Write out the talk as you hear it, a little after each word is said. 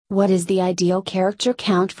What is the ideal character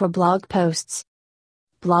count for blog posts?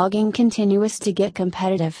 Blogging continues to get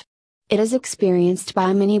competitive. It is experienced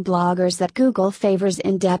by many bloggers that Google favors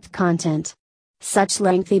in-depth content. Such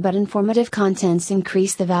lengthy but informative contents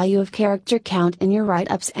increase the value of character count in your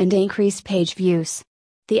write-ups and increase page views.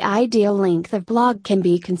 The ideal length of blog can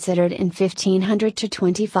be considered in 1500 to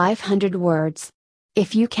 2500 words.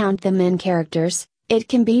 If you count them in characters, it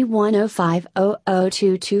can be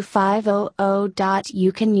 105002250.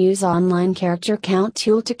 You can use online character count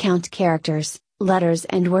tool to count characters, letters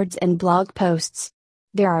and words in blog posts.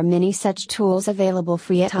 There are many such tools available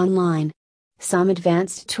free at online. Some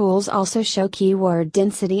advanced tools also show keyword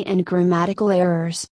density and grammatical errors.